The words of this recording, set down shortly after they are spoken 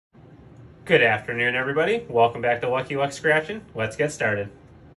Good afternoon, everybody. Welcome back to LuckyLuxe Scratching. Let's get started.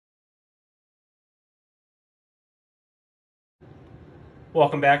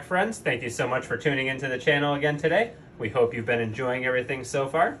 Welcome back, friends. Thank you so much for tuning into the channel again today. We hope you've been enjoying everything so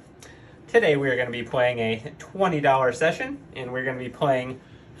far. Today we are going to be playing a $20 session, and we're going to be playing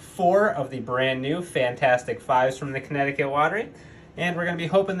 4 of the brand new Fantastic 5's from the Connecticut Lottery, and we're going to be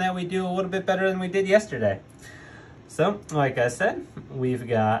hoping that we do a little bit better than we did yesterday. So, like I said, we've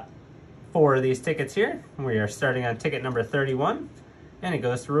got 4 of these tickets here. We are starting on ticket number 31, and it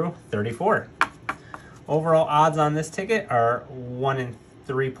goes through 34. Overall odds on this ticket are 1 in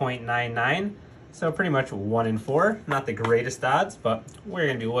 3.99, so pretty much 1 in 4. Not the greatest odds, but we're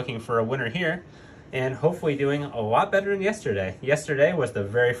going to be looking for a winner here, and hopefully doing a lot better than yesterday. Yesterday was the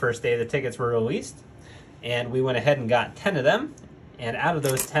very first day the tickets were released, and we went ahead and got 10 of them, and out of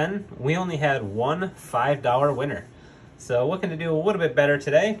those 10, we only had one $5 winner. So looking to do a little bit better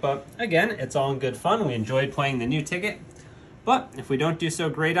today, but again, it's all in good fun. We enjoyed playing the new ticket, but if we don't do so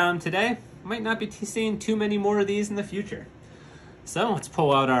great on them today, might not be seeing too many more of these in the future. So let's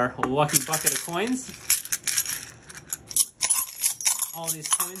pull out our lucky bucket of coins. All these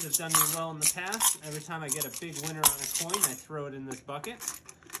coins have done me well in the past. Every time I get a big winner on a coin, I throw it in this bucket.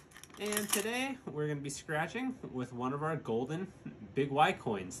 And today, we're going to be scratching with one of our golden Big Y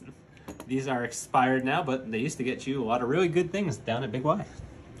coins. These are expired now, but they used to get you a lot of really good things down at Big Y.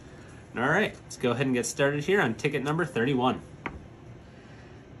 All right, let's go ahead and get started here on ticket number 31.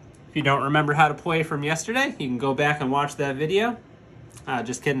 If you don't remember how to play from yesterday, you can go back and watch that video.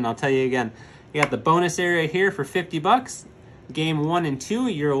 Just kidding, I'll tell you again. You got the bonus area here for 50 bucks. Game 1 and 2,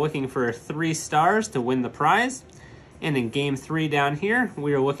 you're looking for 3 stars to win the prize. And in game 3 down here,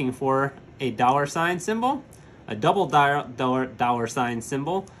 we are looking for a $sign symbol, a double dollar sign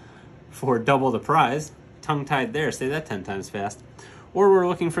symbol, for double the prize. Tongue-tied there, say that 10 times fast. Or we're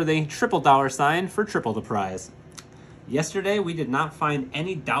looking for the triple dollar sign for triple the prize. Yesterday, we did not find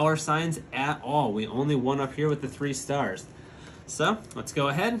any dollar signs at all. We only won up here with the 3 stars. So, let's go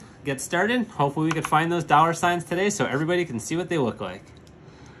ahead, get started. Hopefully we can find those dollar signs today so everybody can see what they look like.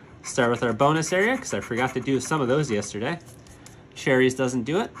 Start with our bonus area, because I forgot to do some of those yesterday. Cherries doesn't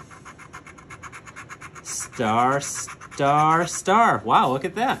do it. Star, star, star. Wow, look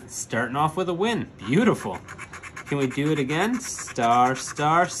at that. Starting off with a win. Beautiful. Can we do it again? Star,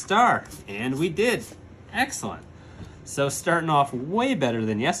 star, star. And we did. Excellent. So starting off way better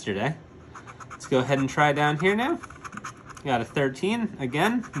than yesterday. Let's go ahead and try down here now. Got a 13.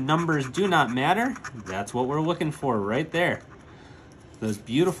 Again, numbers do not matter. That's what we're looking for right there. Those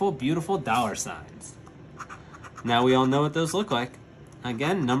beautiful, beautiful dollar signs. Now we all know what those look like.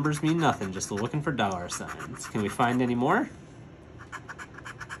 Again, numbers mean nothing, just looking for dollar signs. Can we find any more?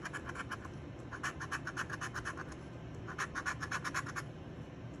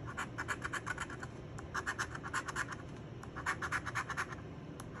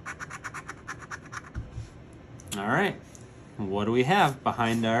 All right, what do we have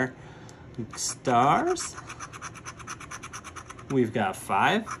behind our stars? We've got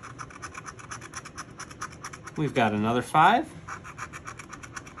 5. We've got another 5.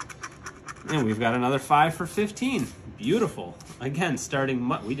 And we've got another 5 for 15. Beautiful. Again,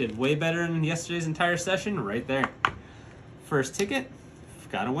 we did way better in yesterday's entire session right there. First ticket,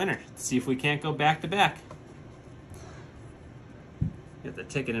 got a winner. Let's see if we can't go back to back. Get the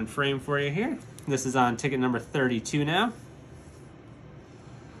ticket in frame for you here. This is on ticket number 32 now.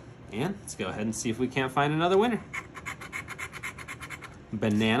 And let's go ahead and see if we can't find another winner.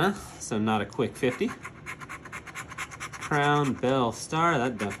 Banana, so not a quick 50. Crown, bell, star,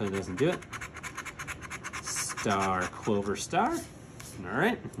 that definitely doesn't do it. Star, clover, star. All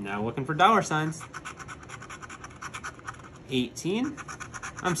right, now looking for dollar signs. 18.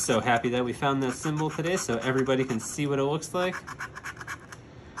 I'm so happy that we found that symbol today so everybody can see what it looks like.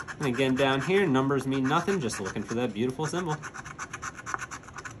 And again, down here, numbers mean nothing, just looking for that beautiful symbol.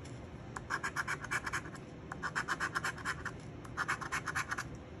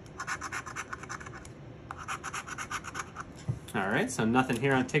 All right, so nothing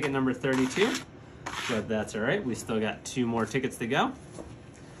here on ticket number 32, but that's all right. We still got 2 more tickets to go.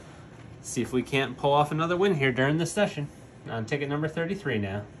 See if we can't pull off another win here during this session on ticket number 33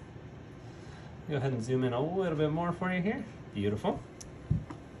 now. Go ahead and zoom in a little bit more for you here. Beautiful.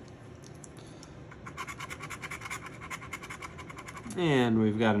 And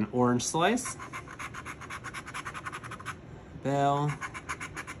we've got an orange slice. Bell.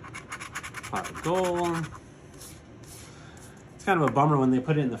 Pot of gold. It's kind of a bummer when they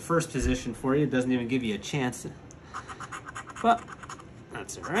put it in the first position for you. It doesn't even give you a chance. But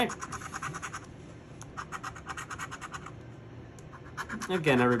that's all right.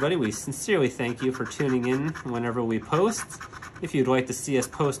 Again, everybody, we sincerely thank you for tuning in whenever we post. If you'd like to see us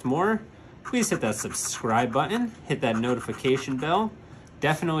post more, please hit that subscribe button, hit that notification bell.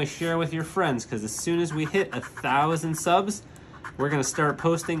 Definitely share with your friends, because as soon as we hit 1,000 subs, we're going to start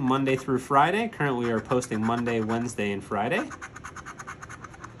posting Monday through Friday. Currently, we are posting Monday, Wednesday, and Friday.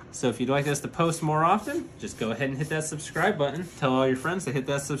 So if you'd like us to post more often, just go ahead and hit that subscribe button. Tell all your friends to hit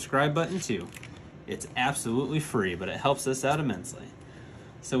that subscribe button too. It's absolutely free, but it helps us out immensely.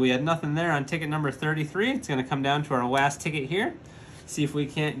 So we had nothing there on ticket number 33. It's going to come down to our last ticket here. See if we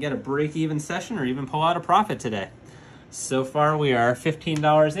can't get a break-even session or even pull out a profit today. So far we are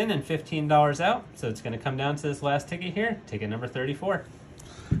 $15 in and $15 out. So it's going to come down to this last ticket here, ticket number 34.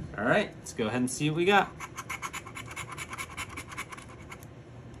 All right, let's go ahead and see what we got.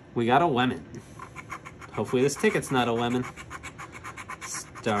 We got a lemon. Hopefully this ticket's not a lemon.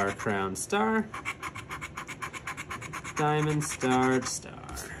 Star, crown, star. Diamond, star, star.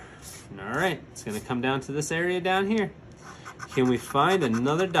 All right, it's gonna come down to this area down here. Can we find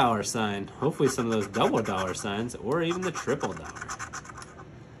another dollar sign? Hopefully some of those double dollar signs or even the triple dollar.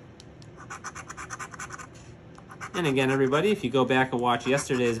 And again, everybody, if you go back and watch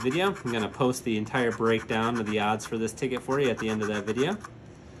yesterday's video, I'm gonna post the entire breakdown of the odds for this ticket for you at the end of that video.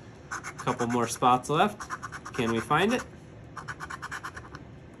 A couple more spots left. Can we find it?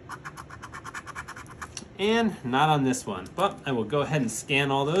 And not on this one, but I will go ahead and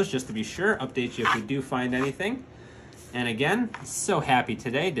scan all those just to be sure, update you if we do find anything. And again, so happy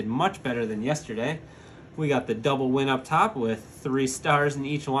today, did much better than yesterday. We got the double win up top with 3 stars in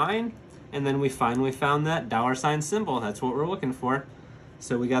each line, and then we finally found that dollar sign symbol. That's what we're looking for.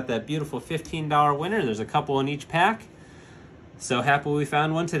 So we got that beautiful $15 winner. There's a couple in each pack. So happy we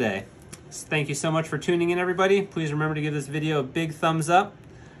found one today. So thank you so much for tuning in, everybody. Please remember to give this video a big thumbs up,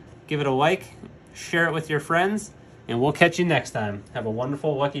 give it a like, share it with your friends, and we'll catch you next time. Have a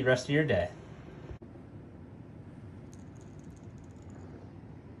wonderful, lucky rest of your day.